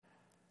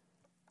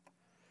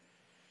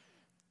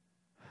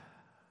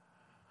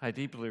I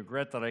deeply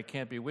regret that I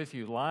can't be with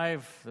you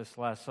live this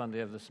last Sunday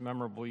of this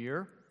memorable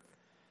year.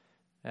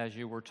 As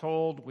you were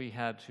told, we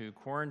had to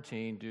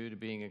quarantine due to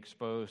being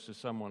exposed to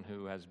someone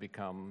who has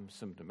become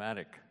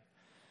symptomatic.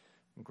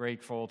 I'm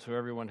grateful to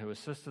everyone who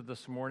assisted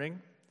this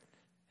morning,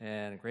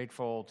 and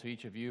grateful to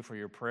each of you for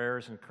your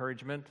prayers,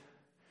 encouragement,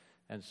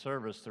 and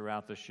service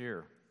throughout this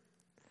year.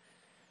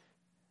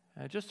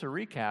 Just to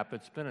recap,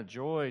 it's been a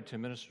joy to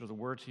minister the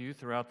word to you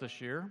throughout this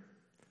year.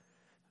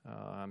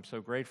 I'm so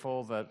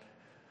grateful that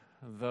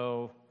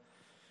though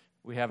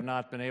we have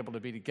not been able to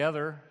be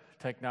together,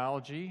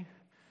 technology,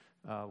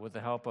 with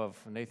the help of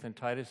Nathan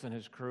Titus and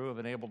his crew, have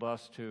enabled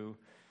us to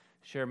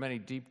share many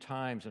deep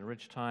times and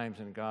rich times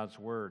in God's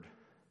Word.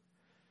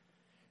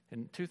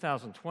 In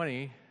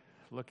 2020,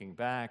 looking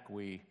back,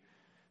 we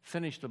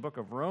finished the book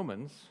of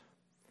Romans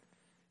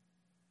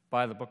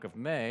by the book of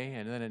May,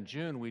 and then in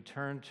June we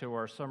turned to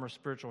our Summer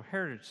Spiritual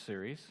Heritage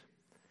series,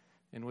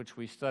 in which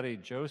we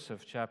studied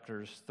Joseph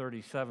chapters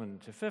 37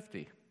 to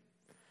 50.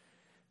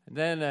 And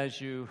then,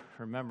 as you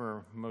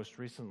remember, most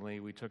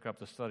recently we took up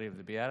the study of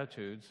the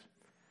Beatitudes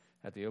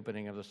at the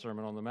opening of the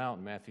Sermon on the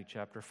Mount, Matthew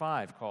chapter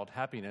 5, called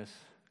Happiness,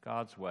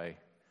 God's Way.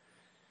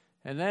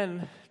 And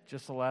then,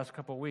 just the last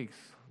couple of weeks,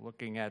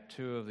 looking at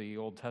two of the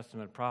Old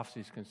Testament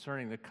prophecies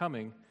concerning the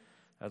coming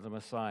of the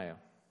Messiah.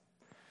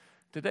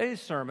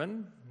 Today's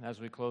sermon, as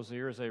we close the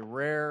year, is a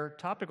rare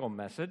topical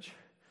message,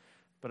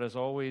 but as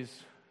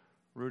always,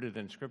 rooted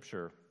in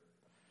Scripture.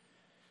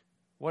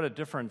 What a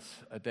difference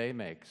a day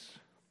makes.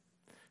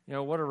 You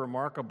know, what a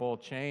remarkable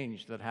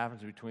change that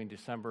happens between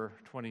December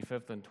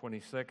 25th and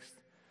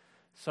 26th.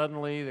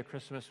 Suddenly, the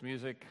Christmas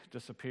music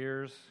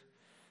disappears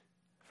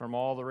from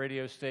all the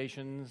radio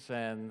stations,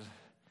 and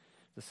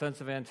the sense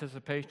of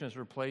anticipation is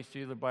replaced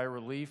either by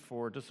relief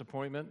or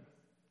disappointment.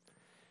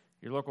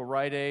 Your local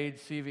Rite Aid,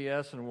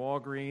 CVS, and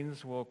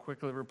Walgreens will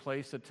quickly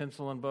replace the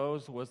tinsel and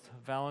bows with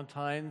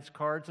Valentine's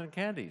cards and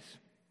candies.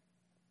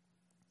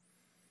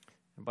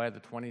 And by the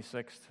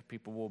 26th,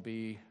 people will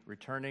be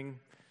returning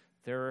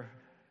their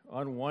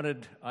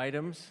unwanted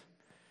items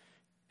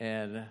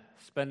and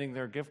spending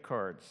their gift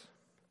cards.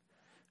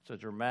 It's a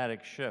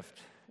dramatic shift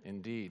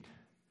indeed.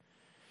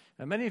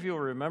 Now, many of you will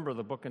remember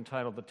the book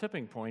entitled The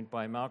Tipping Point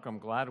by Malcolm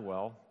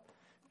Gladwell.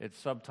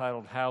 It's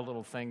subtitled How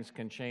Little Things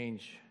Can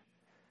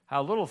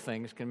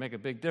Make a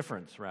Big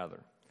Difference, rather.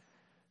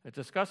 It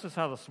discusses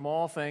how the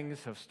small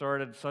things have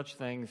started such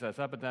things as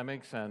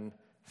epidemics and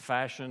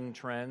fashion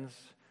trends.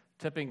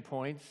 Tipping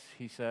points,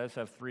 he says,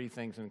 have three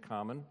things in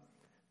common.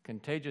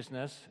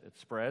 Contagiousness, it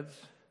spreads.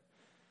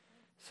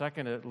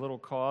 Second, a little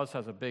cause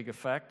has a big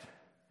effect.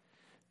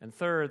 And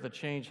third, the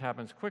change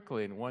happens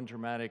quickly in one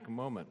dramatic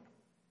moment.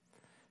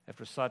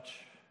 After such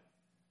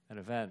an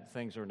event,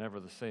 things are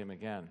never the same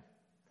again.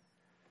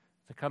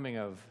 The coming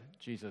of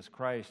Jesus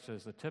Christ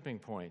is the tipping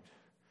point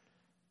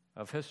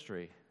of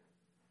history.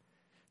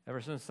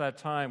 Ever since that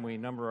time, we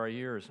number our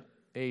years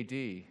AD,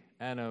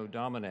 Anno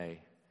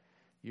Domini,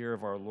 year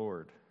of our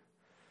Lord.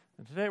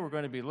 And today we're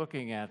going to be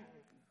looking at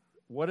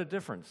what a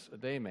difference a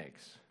day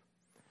makes.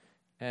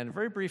 And a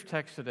very brief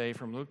text today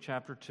from Luke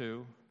chapter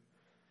 2.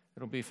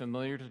 It'll be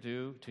familiar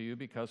to you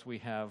because we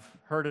have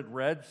heard it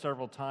read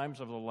several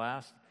times over the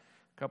last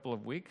couple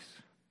of weeks.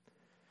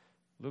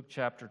 Luke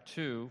chapter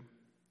 2,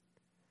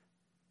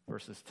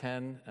 verses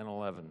 10 and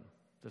 11.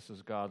 This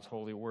is God's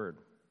holy word.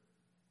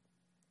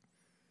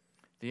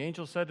 The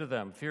angel said to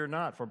them, "Fear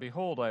not, for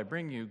behold, I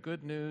bring you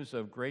good news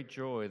of great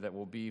joy that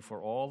will be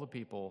for all the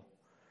people.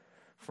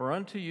 For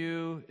unto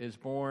you is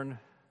born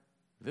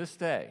this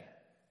day,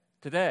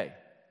 today,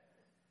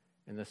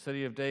 in the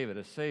city of David,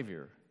 a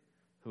Savior,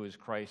 who is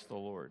Christ the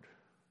Lord."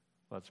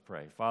 Let's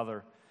pray.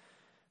 Father,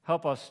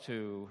 help us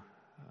to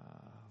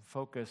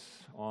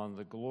focus on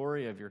the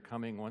glory of your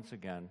coming once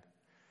again,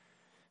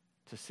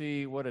 to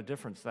see what a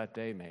difference that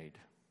day made.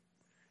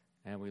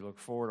 And we look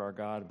forward, our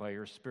God, by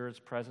your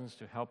Spirit's presence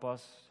to help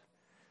us,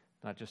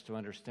 not just to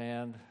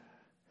understand,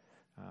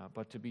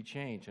 but to be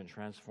changed and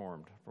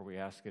transformed. For we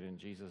ask it in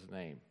Jesus'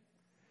 name.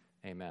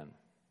 Amen.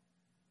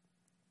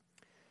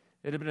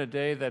 It had been a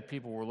day that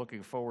people were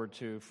looking forward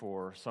to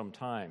for some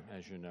time,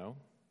 as you know,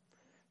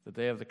 the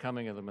day of the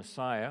coming of the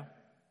Messiah,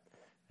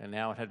 and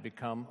now it had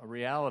become a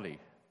reality.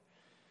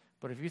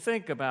 But if you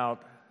think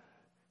about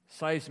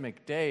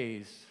seismic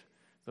days,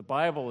 the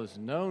Bible is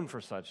known for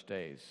such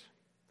days.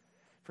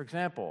 For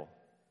example,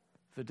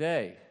 the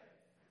day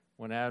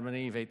when Adam and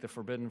Eve ate the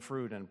forbidden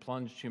fruit and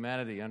plunged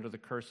humanity under the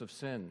curse of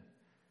sin,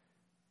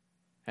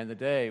 and the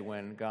day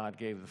when God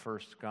gave the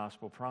first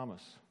gospel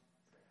promise.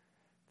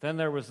 Then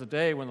there was the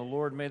day when the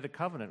Lord made the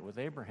covenant with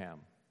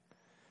Abraham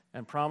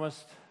and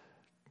promised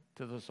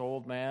to this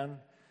old man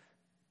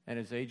and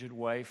his aged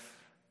wife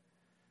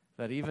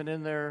that even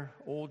in their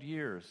old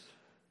years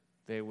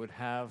they would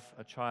have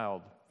a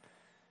child,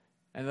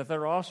 and that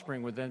their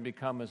offspring would then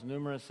become as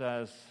numerous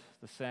as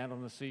the sand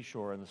on the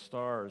seashore and the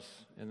stars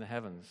in the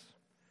heavens,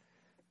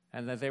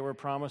 and that they were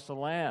promised a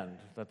land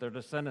that their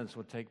descendants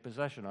would take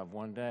possession of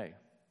one day.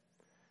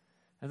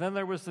 And then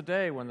there was the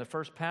day when the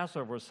first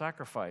Passover was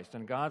sacrificed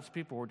and God's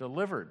people were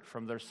delivered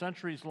from their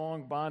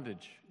centuries-long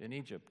bondage in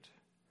Egypt.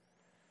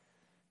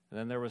 And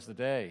then there was the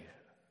day,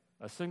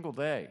 a single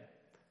day,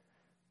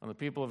 when the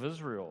people of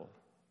Israel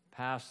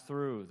passed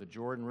through the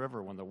Jordan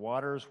River, when the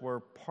waters were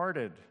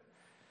parted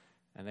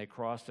and they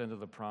crossed into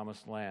the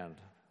promised land,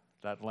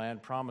 that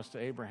land promised to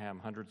Abraham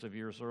hundreds of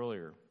years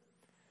earlier.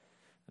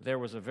 There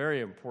was a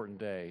very important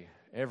day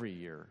every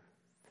year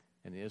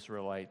in the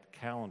Israelite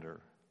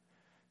calendar.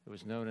 It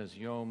was known as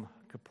Yom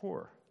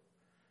Kippur,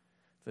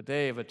 the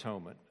Day of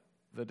Atonement,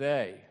 the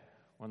day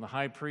when the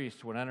high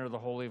priest would enter the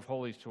Holy of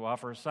Holies to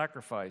offer a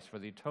sacrifice for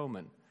the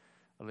atonement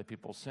of the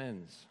people's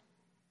sins.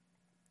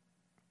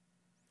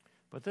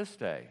 But this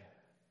day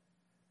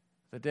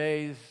that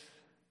the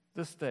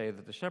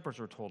shepherds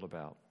were told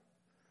about,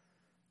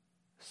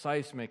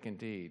 seismic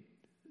indeed.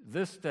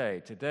 This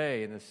day,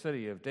 today, in the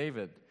city of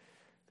David,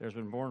 there's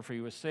been born for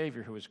you a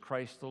Savior who is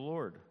Christ the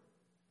Lord.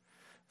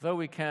 Though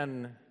we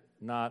can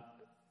not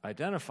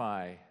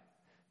identify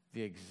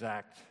the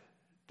exact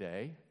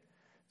day,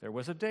 there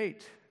was a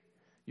date.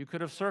 You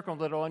could have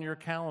circled it on your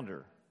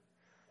calendar.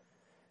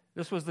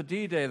 This was the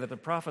D-Day that the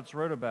prophets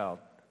wrote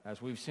about,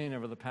 as we've seen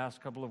over the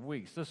past couple of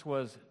weeks. This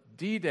was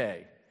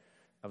D-Day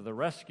of the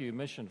rescue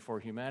mission for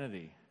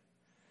humanity.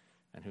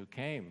 And who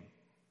came?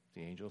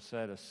 The angel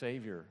said, a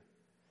Savior.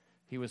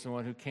 He was the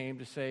one who came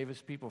to save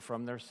his people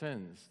from their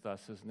sins,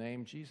 thus his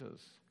name,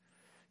 Jesus.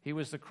 He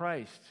was the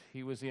Christ.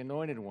 He was the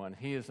anointed one.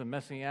 He is the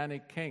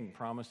messianic king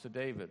promised to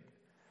David.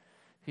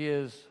 He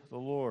is the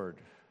Lord,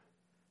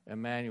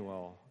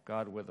 Emmanuel,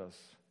 God with us.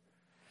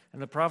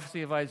 And the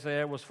prophecy of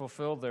Isaiah was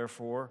fulfilled,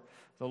 therefore.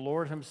 The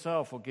Lord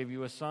himself will give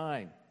you a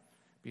sign.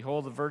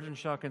 Behold, the virgin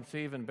shall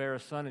conceive and bear a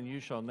son, and you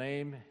shall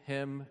name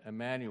him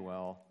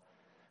Emmanuel,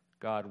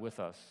 God with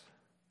us.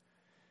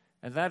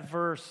 And that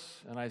verse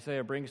in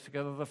Isaiah brings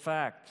together the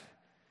fact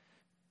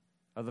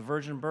of the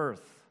virgin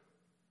birth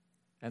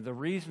and the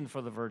reason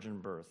for the virgin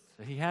birth.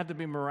 He had to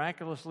be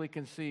miraculously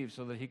conceived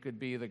so that he could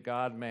be the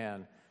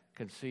God-man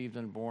conceived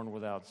and born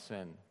without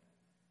sin.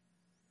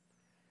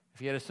 If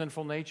he had a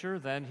sinful nature,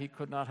 then he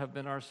could not have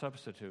been our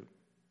substitute.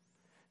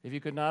 If he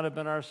could not have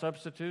been our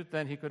substitute,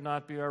 then he could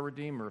not be our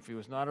Redeemer. If he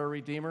was not our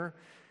Redeemer,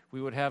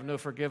 we would have no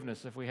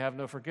forgiveness. If we have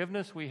no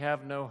forgiveness, we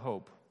have no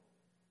hope.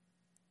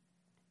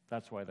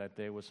 That's why that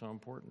day was so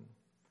important.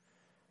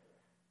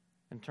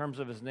 In terms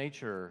of his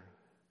nature,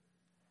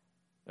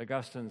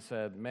 Augustine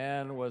said,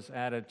 man was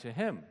added to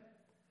him,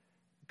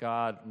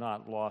 God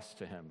not lost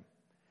to him.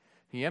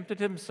 He emptied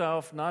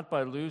himself not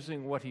by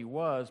losing what he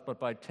was, but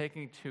by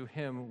taking to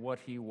him what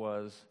he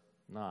was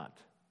not.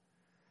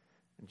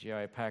 And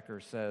G.I. Packer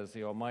says,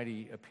 the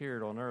Almighty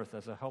appeared on earth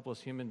as a helpless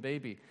human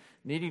baby,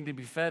 needing to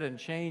be fed and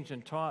changed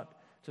and taught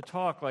to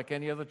talk like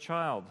any other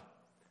child.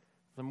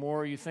 The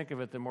more you think of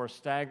it, the more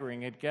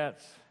staggering it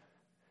gets.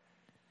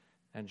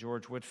 And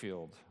George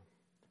Whitefield,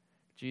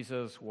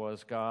 Jesus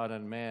was God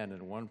and man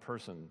in one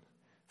person,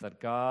 that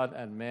God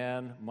and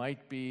man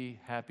might be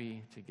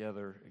happy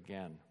together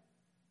again.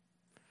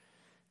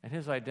 And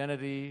his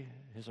identity,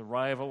 his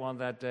arrival on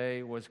that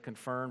day, was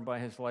confirmed by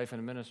his life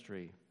and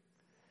ministry.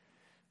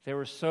 They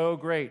were so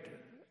great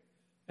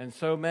and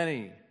so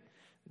many.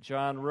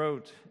 John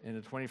wrote in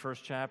the 21st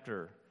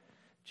chapter,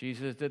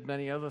 Jesus did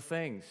many other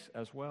things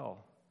as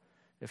well.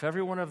 If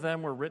every one of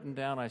them were written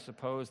down, I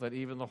suppose that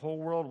even the whole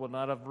world would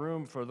not have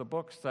room for the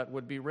books that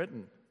would be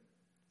written.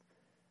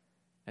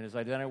 And his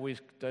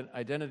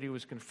identity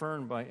was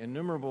confirmed by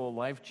innumerable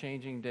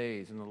life-changing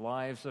days in the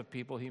lives of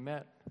people he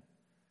met.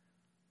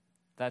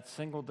 That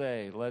single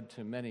day led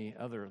to many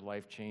other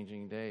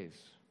life-changing days.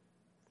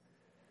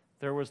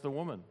 There was the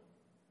woman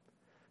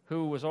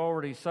who was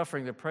already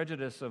suffering the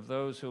prejudice of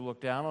those who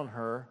looked down on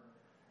her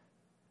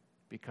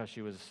because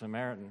she was a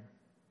Samaritan.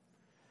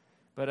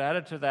 But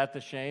added to that the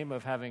shame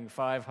of having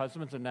 5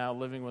 husbands and now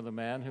living with a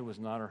man who was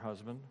not her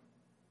husband.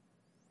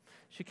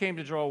 She came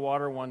to draw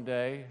water one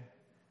day,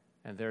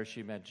 and there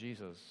she met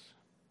Jesus.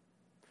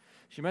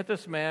 She met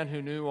this man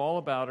who knew all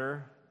about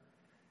her,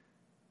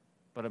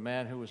 but a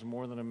man who was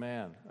more than a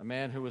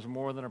man who was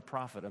more than a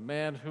prophet, a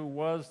man who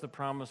was the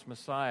promised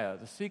Messiah,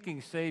 the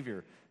seeking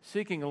Savior,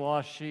 seeking a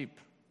lost sheep.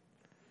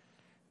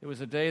 It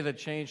was a day that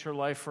changed her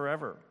life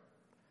forever.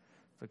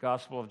 The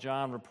Gospel of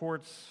John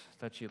reports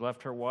that she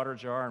left her water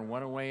jar and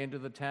went away into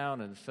the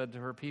town and said to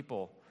her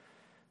people,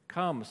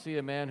 "Come, see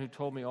a man who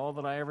told me all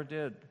that I ever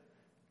did.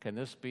 Can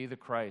this be the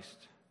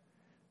Christ?"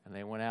 And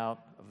they went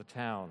out of the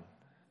town,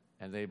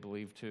 and they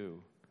believed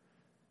too.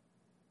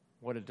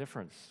 What a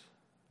difference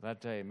that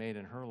day made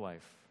in her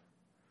life.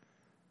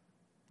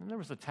 And there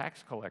was a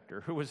tax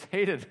collector who was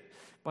hated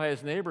by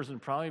his neighbors and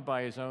probably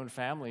by his own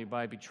family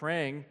by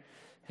betraying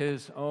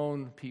his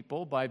own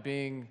people, by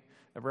being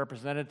a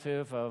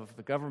representative of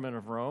the government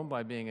of Rome,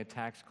 by being a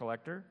tax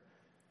collector.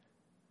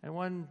 And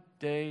one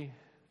day,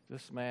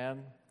 this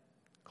man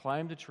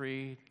climbed a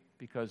tree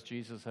because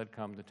Jesus had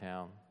come to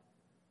town.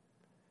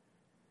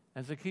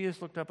 And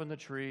Jesus looked up in the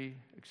tree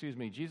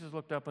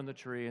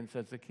and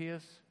said,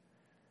 "Zacchaeus,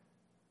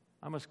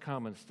 I must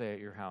come and stay at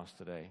your house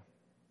today."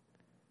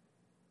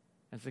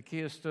 And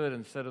Zacchaeus stood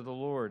and said to the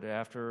Lord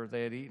after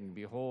they had eaten,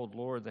 Behold,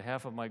 Lord, the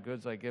half of my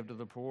goods I give to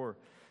the poor.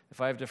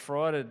 If I have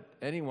defrauded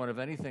anyone of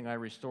anything, I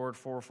restore it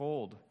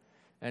fourfold.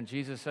 And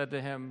Jesus said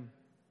to him,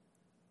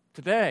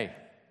 Today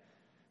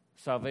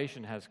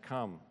salvation has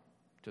come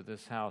to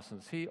this house,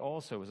 since he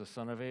also is a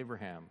son of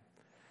Abraham.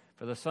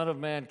 For the Son of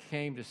Man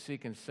came to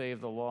seek and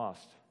save the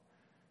lost.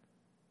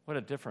 What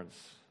a difference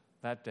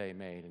that day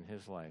made in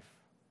his life.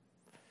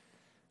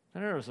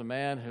 And there was a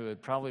man who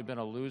had probably been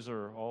a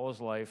loser all his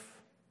life.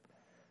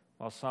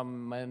 While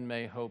some men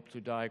may hope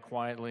to die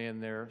quietly in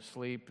their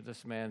sleep,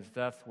 this man's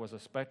death was a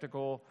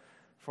spectacle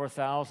for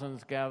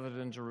thousands gathered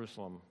in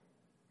Jerusalem.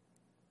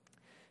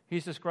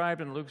 He's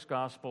described in Luke's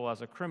gospel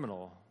as a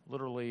criminal,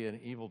 literally an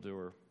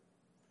evildoer.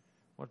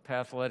 What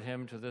path led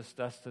him to this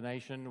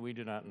destination, we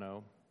do not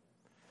know.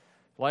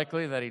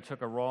 Likely that he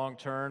took a wrong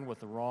turn with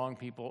the wrong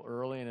people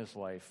early in his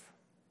life.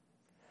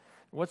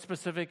 What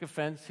specific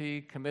offense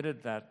he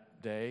committed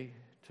that day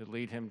to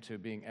lead him to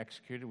being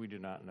executed, we do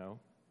not know.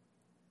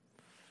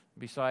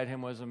 Beside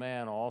him was a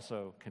man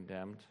also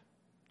condemned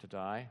to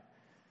die,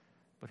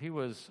 but he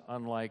was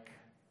unlike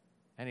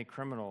any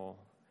criminal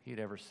he'd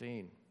ever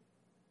seen.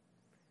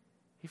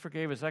 He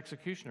forgave his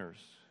executioners.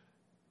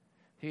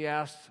 He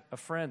asked a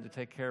friend to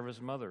take care of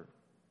his mother.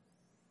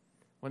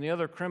 When the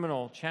other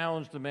criminal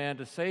challenged the man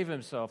to save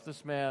himself,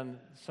 this man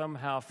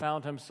somehow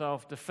found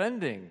himself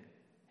defending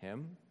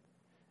him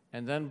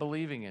and then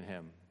believing in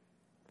him.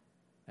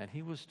 And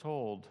he was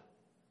told,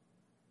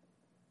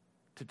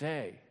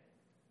 Today,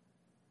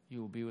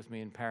 you will be with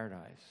me in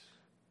paradise.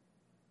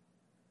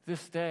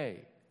 This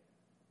day,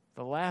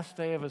 the last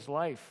day of his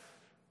life,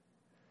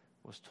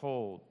 was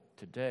told,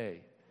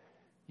 Today,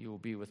 you will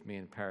be with me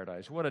in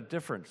paradise. What a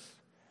difference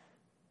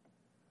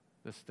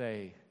this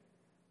day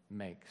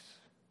makes.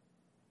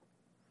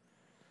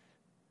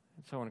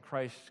 And so when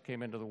Christ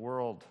came into the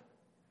world,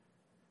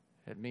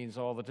 it means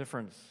all the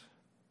difference,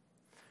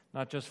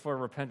 not just for a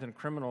repentant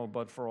criminal,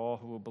 but for all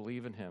who will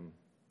believe in him.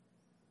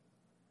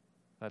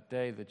 That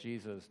day that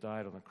Jesus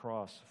died on the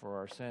cross for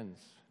our sins.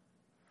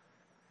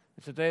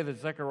 It's a day that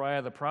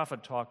Zechariah the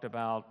prophet talked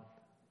about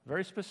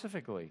very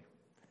specifically.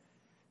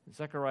 In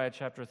Zechariah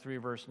chapter 3,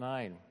 verse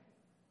 9,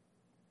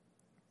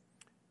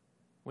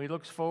 when he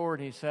looks forward,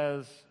 he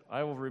says,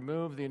 I will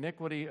remove the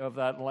iniquity of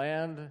that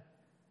land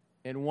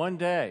in one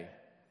day.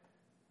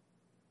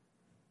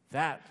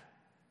 That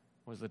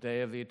was the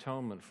day of the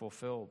atonement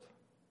fulfilled.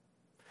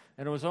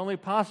 And it was only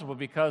possible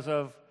because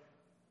of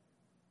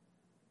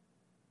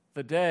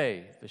the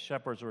day the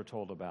shepherds were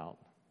told about.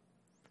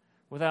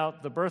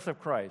 Without the birth of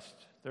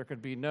Christ, there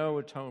could be no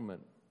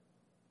atonement.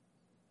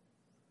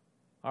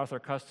 Arthur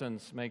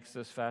Custance makes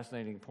this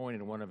fascinating point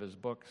in one of his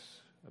books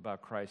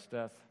about Christ's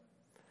death.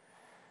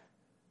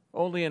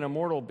 Only an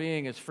immortal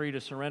being is free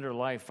to surrender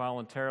life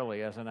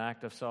voluntarily as an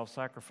act of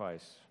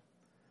self-sacrifice.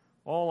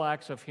 All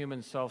acts of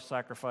human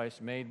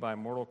self-sacrifice made by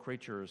mortal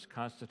creatures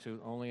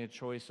constitute only a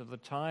choice of the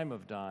time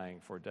of dying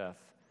for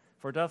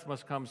death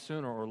must come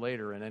sooner or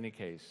later in any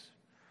case.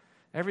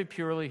 Every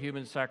purely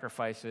human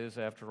sacrifice is,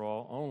 after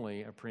all,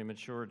 only a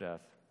premature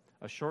death,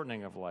 a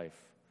shortening of life.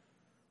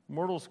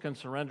 Mortals can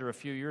surrender a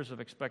few years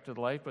of expected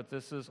life, but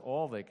this is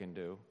all they can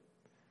do.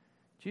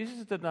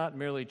 Jesus did not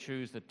merely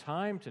choose the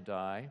time to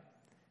die.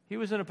 He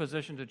was in a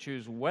position to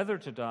choose whether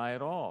to die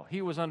at all.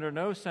 He was under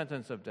no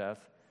sentence of death.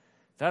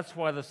 That's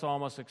why the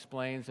psalmist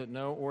explains that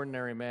no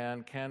ordinary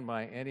man can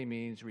by any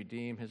means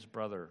redeem his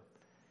brother,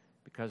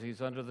 because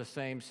he's under the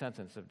same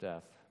sentence of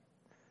death.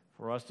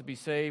 For us to be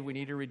saved, we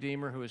need a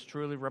Redeemer who is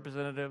truly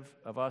representative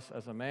of us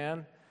as a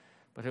man,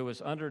 but who is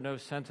under no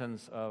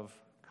sentence of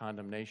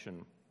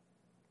condemnation.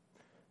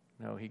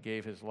 No, he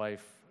gave his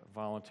life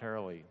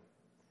voluntarily,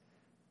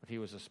 but he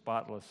was a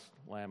spotless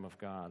Lamb of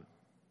God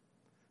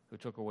who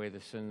took away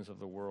the sins of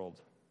the world.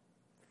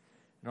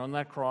 And on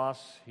that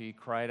cross, he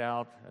cried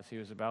out as he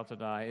was about to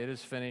die, It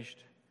is finished,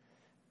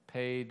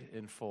 paid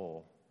in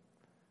full.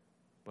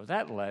 But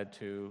that led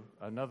to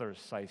another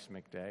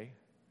seismic day,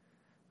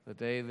 the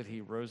day that he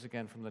rose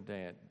again from the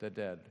dead,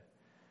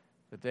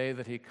 the day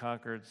that he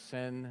conquered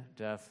sin,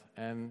 death,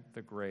 and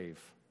the grave.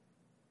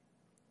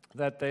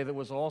 That day that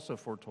was also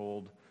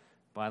foretold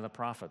by the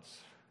prophets.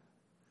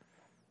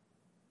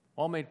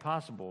 All made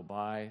possible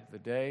by the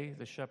day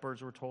the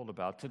shepherds were told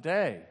about.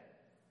 Today,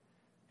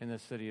 in the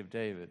city of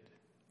David,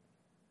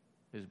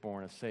 is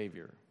born a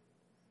Savior,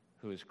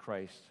 who is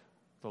Christ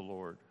the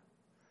Lord.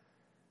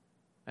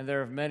 And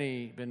there have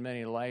been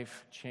many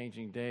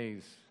life-changing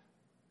days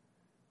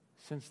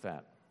since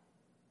that.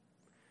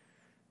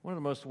 One of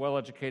the most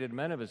well-educated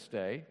men of his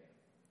day,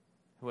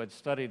 who had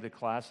studied the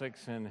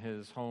classics in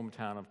his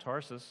hometown of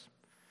Tarsus,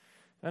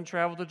 then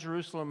traveled to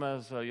Jerusalem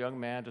as a young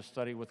man to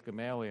study with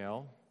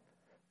Gamaliel,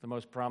 the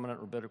most prominent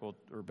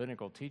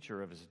rabbinical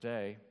teacher of his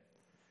day.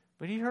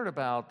 But he heard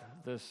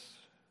about this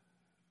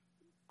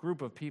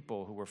group of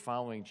people who were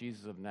following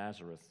Jesus of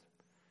Nazareth,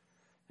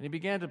 and he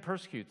began to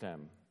persecute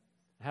them,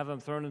 have them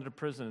thrown into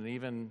prison, and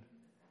even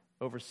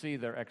oversee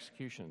their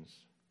executions.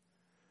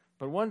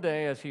 But one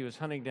day, as he was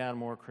hunting down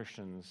more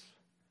Christians,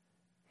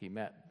 he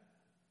met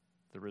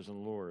the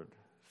risen Lord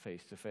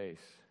face to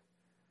face.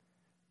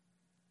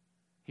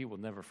 He will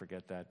never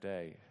forget that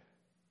day.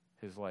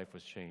 His life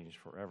was changed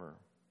forever.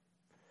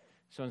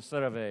 So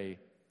instead of a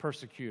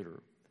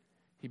persecutor,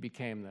 he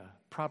became the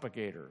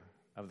propagator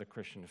of the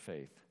Christian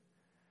faith.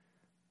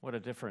 What a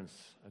difference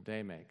a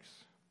day makes.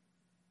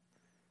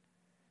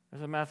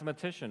 There's a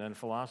mathematician and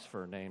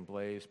philosopher named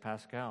Blaise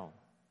Pascal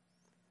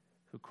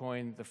who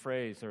coined the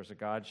phrase, "There's a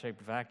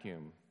God-shaped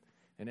vacuum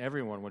in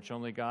everyone which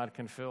only God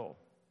can fill."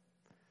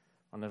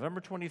 On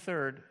November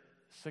 23rd,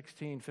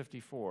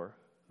 1654,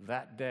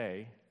 that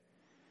day,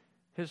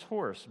 his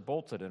horse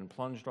bolted and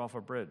plunged off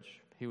a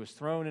bridge. He was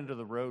thrown into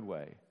the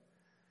roadway,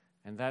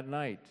 and that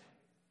night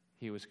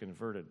he was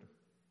converted.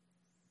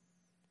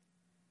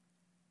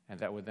 And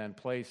that would then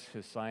place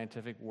his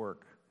scientific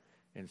work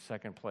in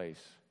second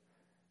place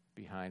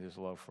behind his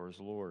love for his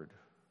Lord.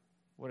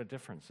 What a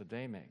difference a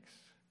day makes.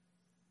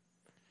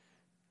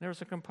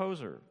 There's a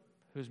composer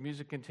whose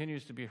music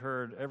continues to be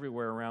heard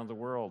everywhere around the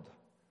world,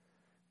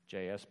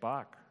 J.S.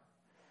 Bach.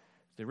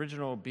 The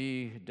original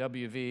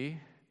BWV,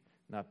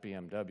 not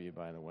BMW,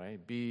 by the way,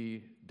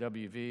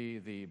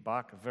 BWV, the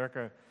Bach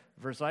Werke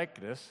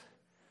Verzeichnis,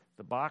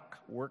 the Bach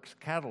Works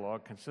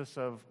Catalog consists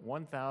of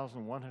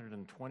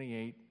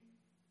 1,128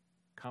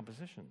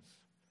 compositions,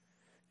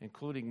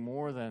 including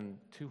more than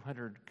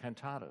 200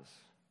 cantatas.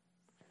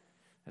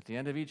 At the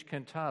end of each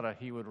cantata,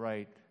 he would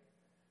write,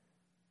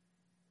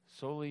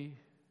 Soli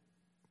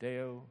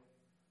Deo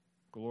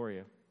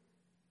Gloria,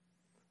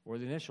 or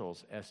the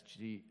initials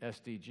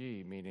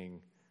SDG,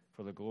 meaning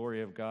for the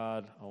glory of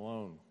God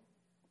alone.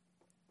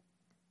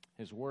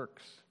 His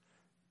works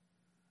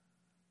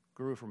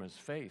grew from his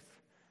faith.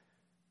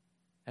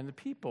 And the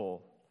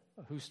people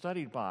who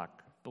studied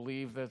Bach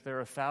believe that there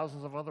are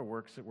thousands of other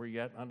works that were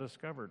yet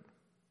undiscovered.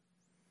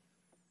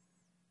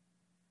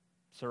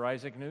 Sir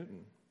Isaac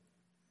Newton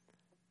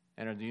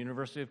entered the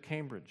University of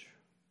Cambridge,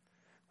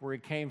 where he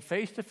came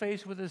face to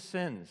face with his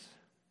sins.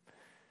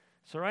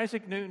 Sir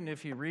Isaac Newton,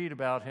 if you read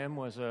about him,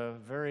 was a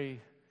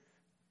very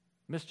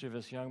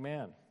mischievous young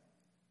man.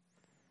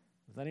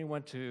 Then he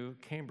went to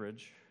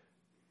Cambridge,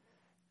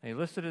 and he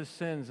listed his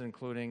sins,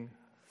 including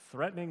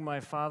threatening my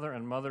father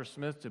and mother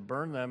Smith to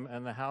burn them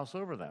and the house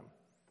over them.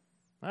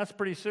 That's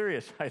pretty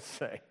serious, I'd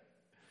say.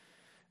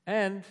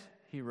 And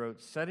he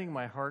wrote, setting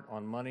my heart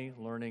on money,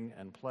 learning,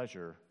 and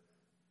pleasure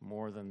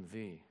more than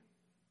thee.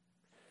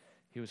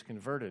 He was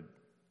converted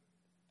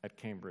at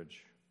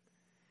Cambridge.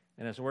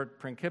 And his work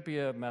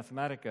Principia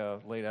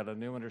Mathematica laid out a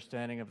new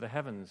understanding of the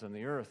heavens and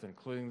the earth,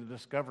 including the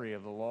discovery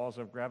of the laws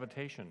of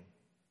gravitation.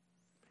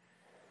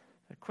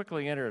 It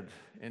quickly entered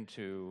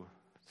into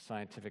the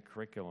scientific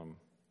curriculum.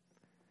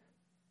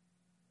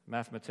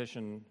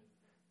 Mathematician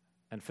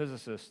and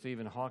physicist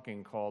Stephen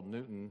Hawking called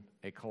Newton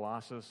a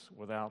colossus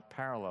without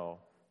parallel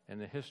in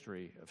the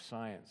history of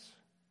science.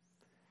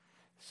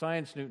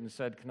 Science, Newton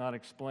said, cannot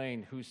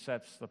explain who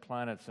sets the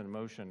planets in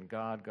motion.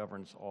 God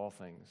governs all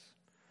things.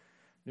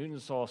 Newton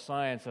saw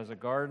science as a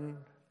garden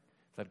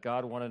that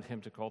God wanted him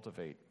to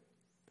cultivate,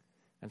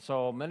 and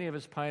saw many of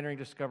his pioneering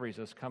discoveries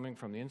as coming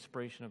from the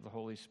inspiration of the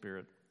Holy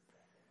Spirit.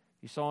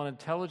 He saw an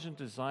intelligent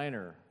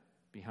designer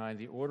behind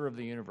the order of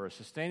the universe,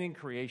 sustaining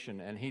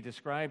creation, and he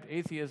described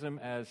atheism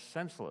as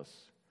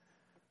senseless.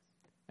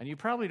 And you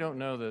probably don't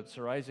know that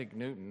Sir Isaac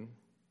Newton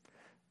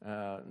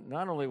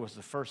not only was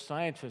the first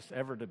scientist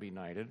ever to be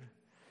knighted,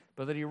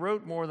 but that he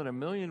wrote more than 1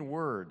 million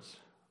words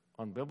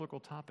on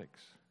biblical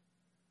topics.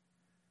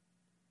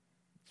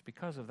 It's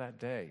because of that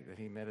day that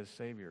he met his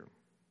Savior.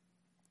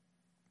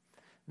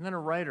 And then a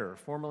writer,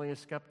 formerly a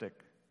skeptic,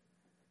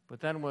 but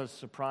then was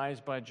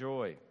surprised by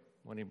joy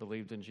when he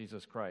believed in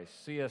Jesus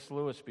Christ. C.S.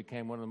 Lewis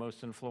became one of the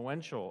most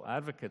influential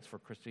advocates for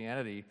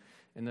Christianity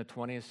in the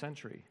 20th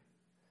century.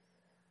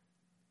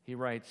 He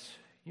writes,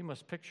 you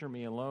must picture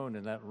me alone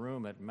in that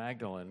room at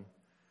Magdalen,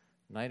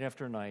 night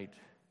after night,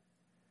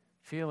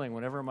 feeling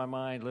whenever my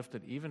mind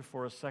lifted even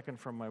for a second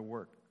from my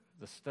work,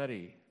 the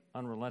steady,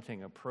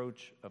 unrelenting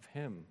approach of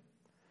him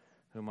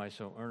whom I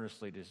so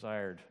earnestly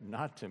desired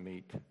not to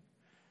meet.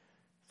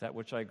 That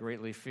which I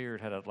greatly feared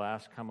had at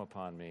last come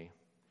upon me.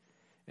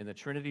 In the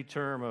Trinity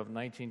term of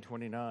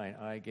 1929,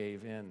 I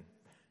gave in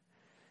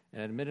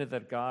and admitted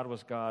that God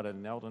was God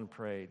and knelt and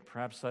prayed,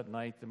 perhaps that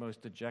night the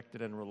most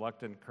dejected and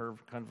reluctant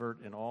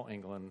convert in all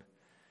England,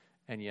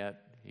 and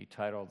yet he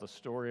titled the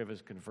story of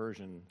his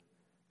conversion,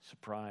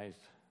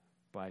 Surprised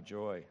by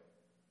Joy.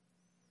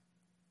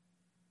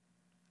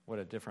 What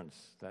a difference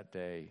that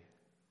day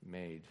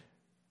made.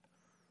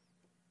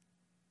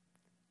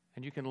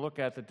 And you can look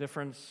at the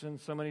difference in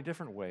so many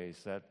different ways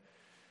that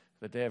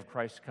the day of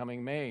Christ's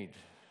coming made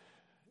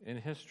in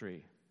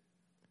history.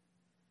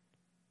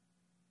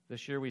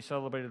 This year we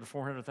celebrated the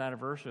 400th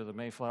anniversary of the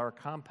Mayflower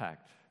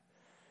Compact,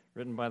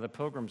 written by the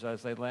Pilgrims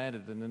as they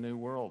landed in the New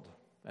World.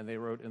 And they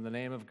wrote, in the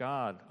name of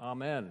God,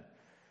 Amen.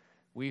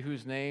 We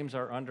whose names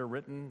are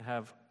underwritten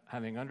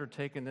having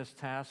undertaken this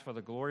task for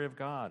the glory of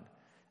God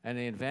and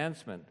the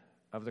advancement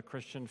of the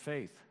Christian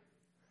faith.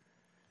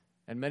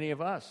 And many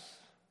of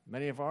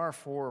our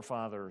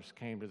forefathers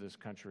came to this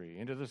country,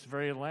 into this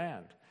very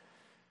land,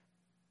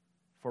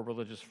 for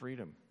religious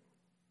freedom.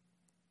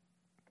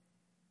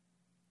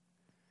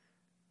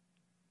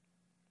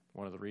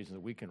 one of the reasons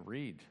that we can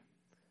read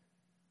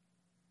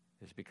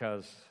is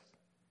because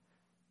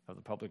of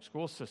the public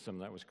school system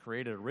that was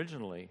created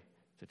originally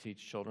to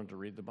teach children to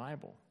read the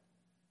Bible.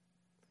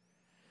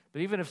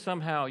 But even if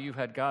somehow you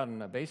had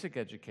gotten a basic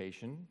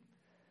education,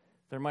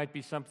 there might not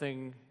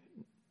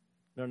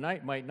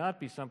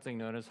be something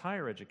known as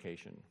higher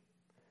education.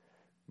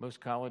 Most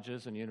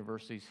colleges and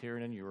universities here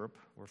and in Europe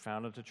were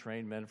founded to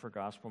train men for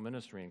gospel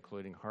ministry,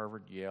 including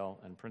Harvard, Yale,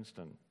 and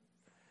Princeton.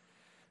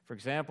 For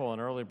example, an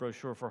early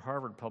brochure for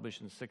Harvard, published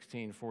in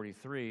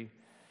 1643,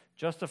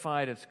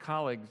 justified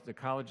the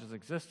college's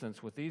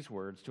existence with these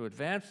words: "To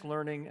advance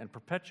learning and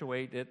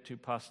perpetuate it to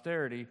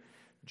posterity,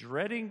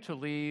 dreading to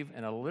leave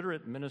an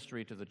illiterate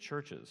ministry to the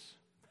churches."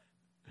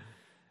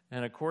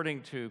 And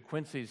according to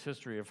Quincy's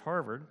History of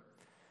Harvard,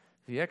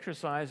 the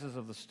exercises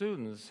of the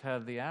students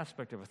had the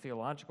aspect of a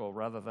theological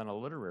rather than a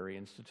literary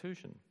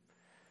institution.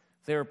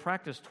 They were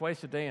practiced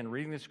twice a day in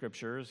reading the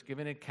scriptures,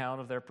 giving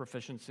account of their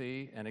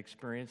proficiency and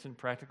experience in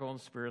practical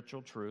and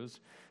spiritual truths,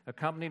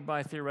 accompanied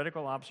by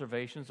theoretical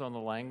observations on the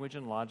language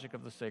and logic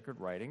of the sacred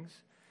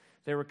writings.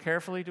 They were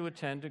carefully to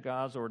attend to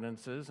God's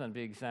ordinances and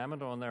be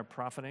examined on their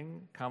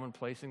profiting,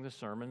 commonplacing the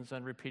sermons,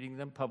 and repeating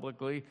them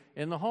publicly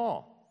in the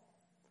hall.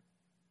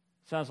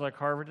 Sounds like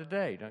Harvard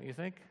today, don't you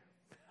think?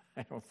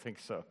 I don't think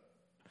so.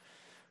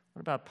 What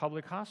about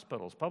public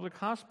hospitals? Public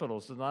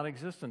hospitals did not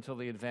exist until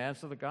the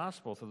advance of the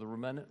gospel through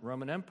the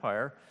Roman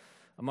Empire.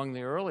 Among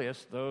the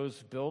earliest,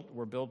 those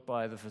were built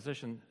by the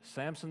physician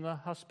Samson the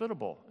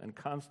Hospitable in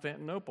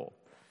Constantinople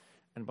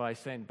and by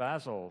St.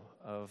 Basil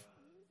of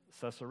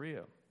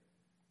Caesarea.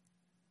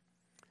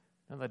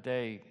 Now, the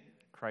day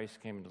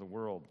Christ came into the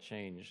world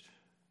changed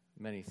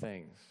many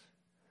things.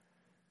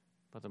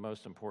 But the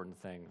most important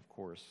thing, of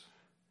course,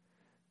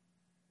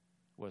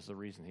 was the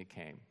reason he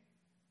came,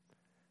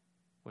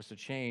 was to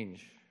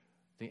change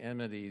the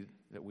enmity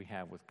that we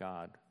have with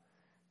God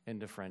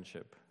into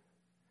friendship,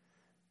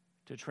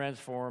 to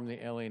transform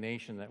the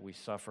alienation that we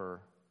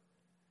suffer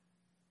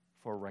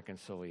for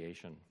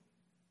reconciliation.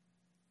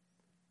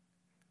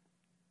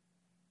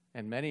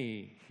 And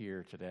many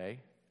here today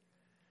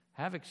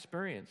have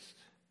experienced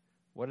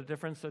what a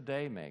difference a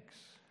day makes.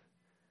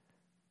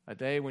 A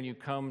day when you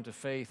come to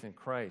faith in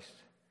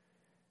Christ,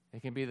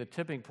 it can be the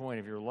tipping point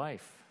of your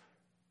life.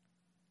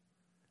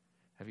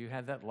 Have you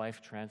had that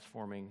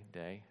life-transforming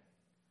day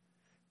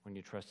when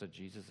you trusted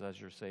Jesus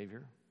as your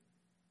Savior?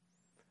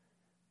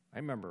 I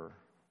remember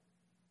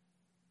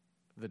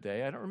the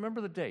day. I don't remember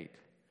the date,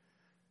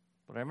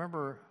 but I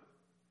remember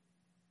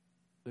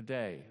the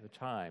day, the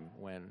time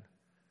when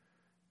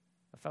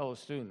a fellow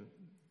student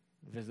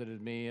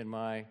visited me in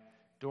my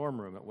dorm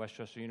room at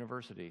Westchester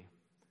University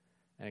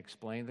and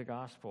explained the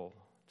gospel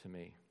to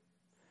me.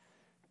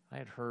 I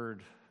had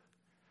heard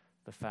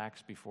the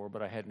facts before,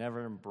 but I had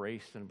never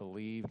embraced and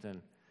believed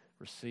and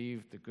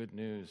received the good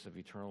news of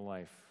eternal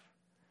life.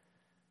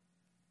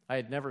 I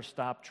had never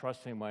stopped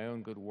trusting my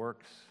own good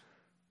works,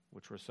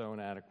 which were so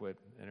inadequate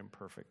and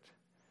imperfect,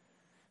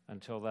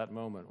 until that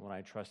moment when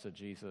I trusted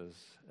Jesus,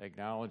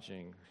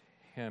 acknowledging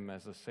him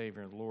as the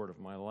Savior and Lord of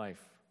my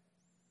life.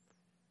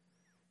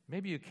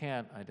 Maybe you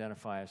can't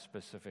identify a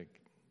specific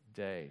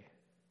day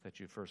that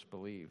you first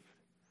believed,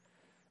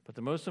 but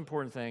the most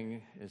important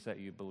thing is that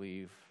you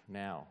believe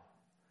now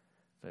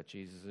that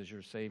Jesus is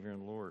your Savior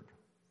and Lord,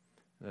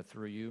 that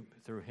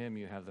through him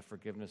you have the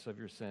forgiveness of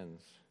your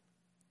sins.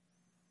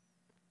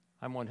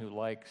 I'm one who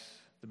likes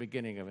the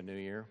beginning of a new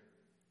year,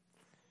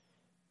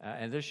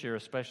 and this year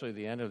especially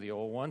the end of the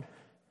old one.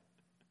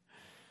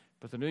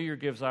 But the new year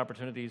gives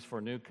opportunities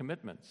for new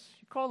commitments.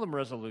 You call them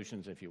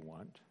resolutions if you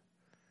want,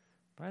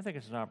 but I think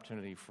it's an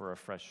opportunity for a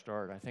fresh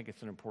start. I think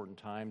it's an important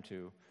time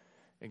to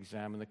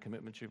examine the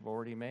commitments you've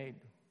already made.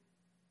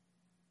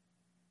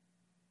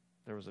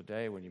 There was a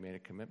day when you made a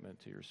commitment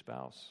to your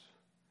spouse.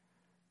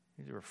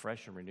 You need to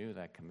refresh and renew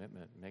that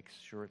commitment, make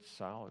sure it's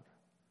solid.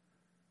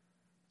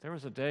 There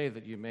was a day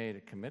that you made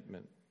a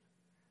commitment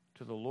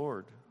to the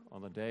Lord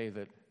on the day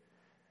that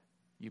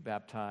you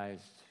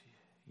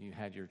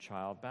had your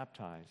child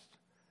baptized.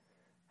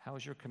 How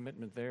is your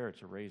commitment there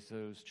to raise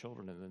those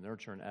children in the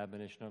nurture and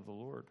admonition of the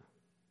Lord?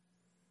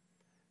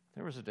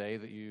 There was a day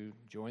that you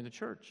joined the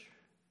church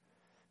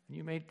and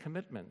you made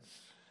commitments.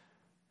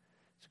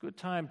 It's a good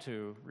time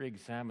to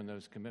re-examine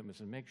those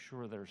commitments and make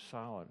sure they're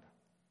solid.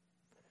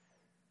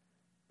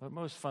 But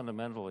most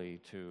fundamentally,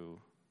 to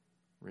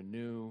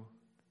renew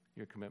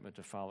your commitment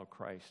to follow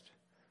Christ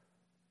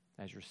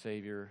as your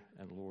Savior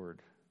and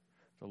Lord,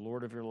 the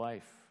Lord of your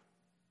life.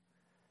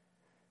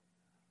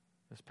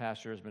 This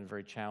past year has been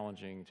very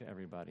challenging to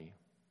everybody,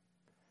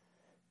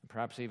 and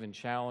perhaps even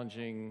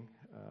challenging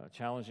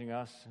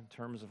us in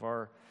terms of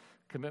our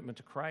commitment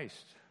to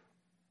Christ,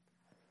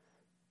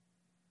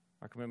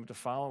 our commitment to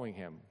following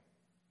him.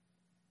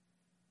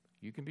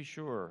 You can be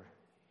sure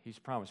he's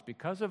promised,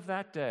 because of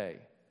that day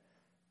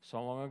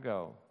so long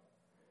ago,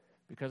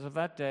 because of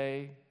that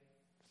day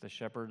the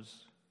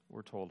shepherds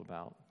were told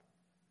about,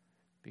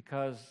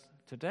 because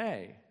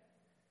today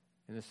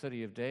in the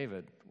city of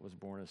David was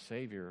born a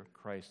Savior,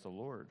 Christ the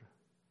Lord,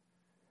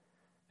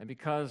 and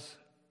because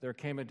there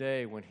came a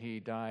day when he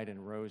died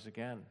and rose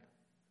again.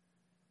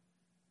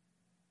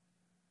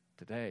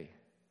 Today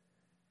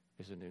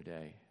is a new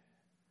day,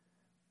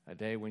 a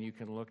day when you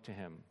can look to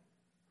him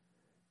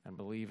and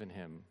believe in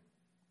him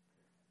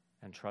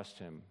and trust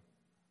him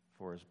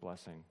for his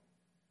blessing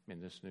in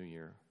this new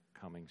year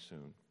coming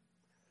soon.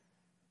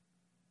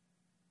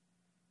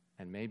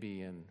 And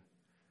maybe in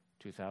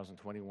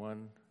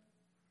 2021,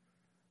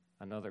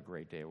 another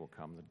great day will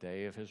come, the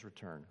day of his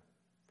return.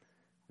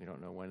 We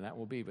don't know when that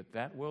will be, but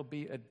that will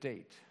be a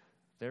date.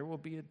 There will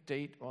be a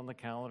date on the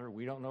calendar.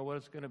 We don't know what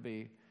it's going to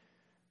be,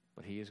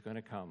 but he is going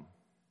to come.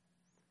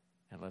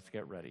 And let's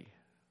get ready.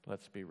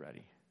 Let's be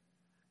ready.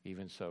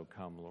 Even so,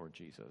 come, Lord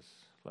Jesus.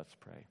 Let's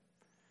pray.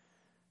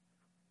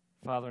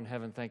 Father in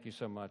heaven, thank you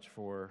so much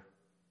for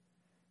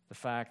the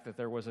fact that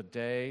there was a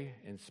day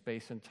in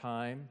space and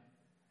time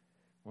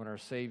when our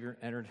Savior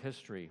entered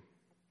history,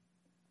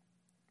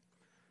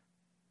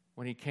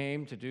 when he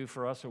came to do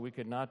for us what we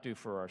could not do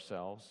for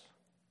ourselves,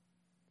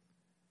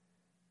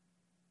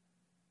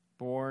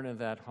 born in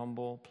that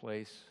humble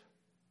place,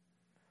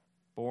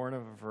 born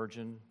of a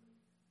virgin,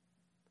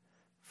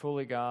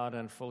 fully God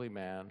and fully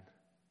man.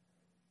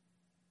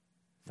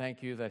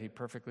 Thank you that he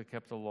perfectly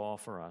kept the law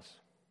for us.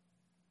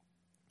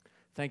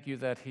 Thank you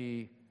that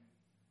he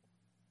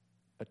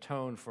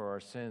atoned for our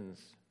sins,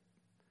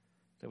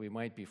 that we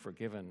might be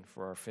forgiven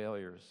for our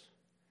failures.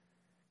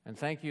 And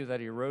thank you that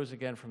he rose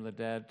again from the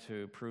dead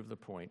to prove the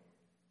point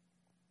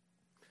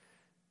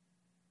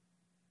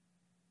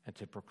and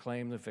to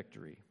proclaim the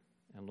victory.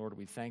 And Lord,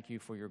 we thank you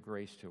for your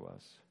grace to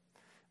us.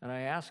 And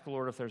I ask,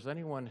 Lord, if there's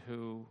anyone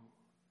who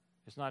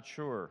is not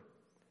sure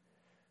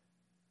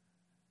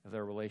of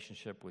their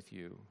relationship with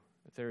you,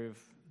 if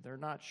they're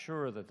not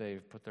sure that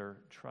they've put their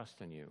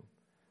trust in you,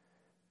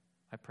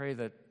 I pray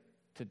that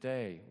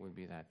today would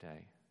be that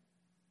day.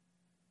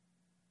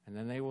 And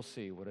then they will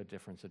see what a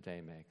difference a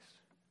day makes.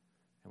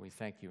 And we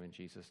thank you in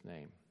Jesus'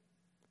 name.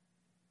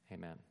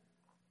 Amen.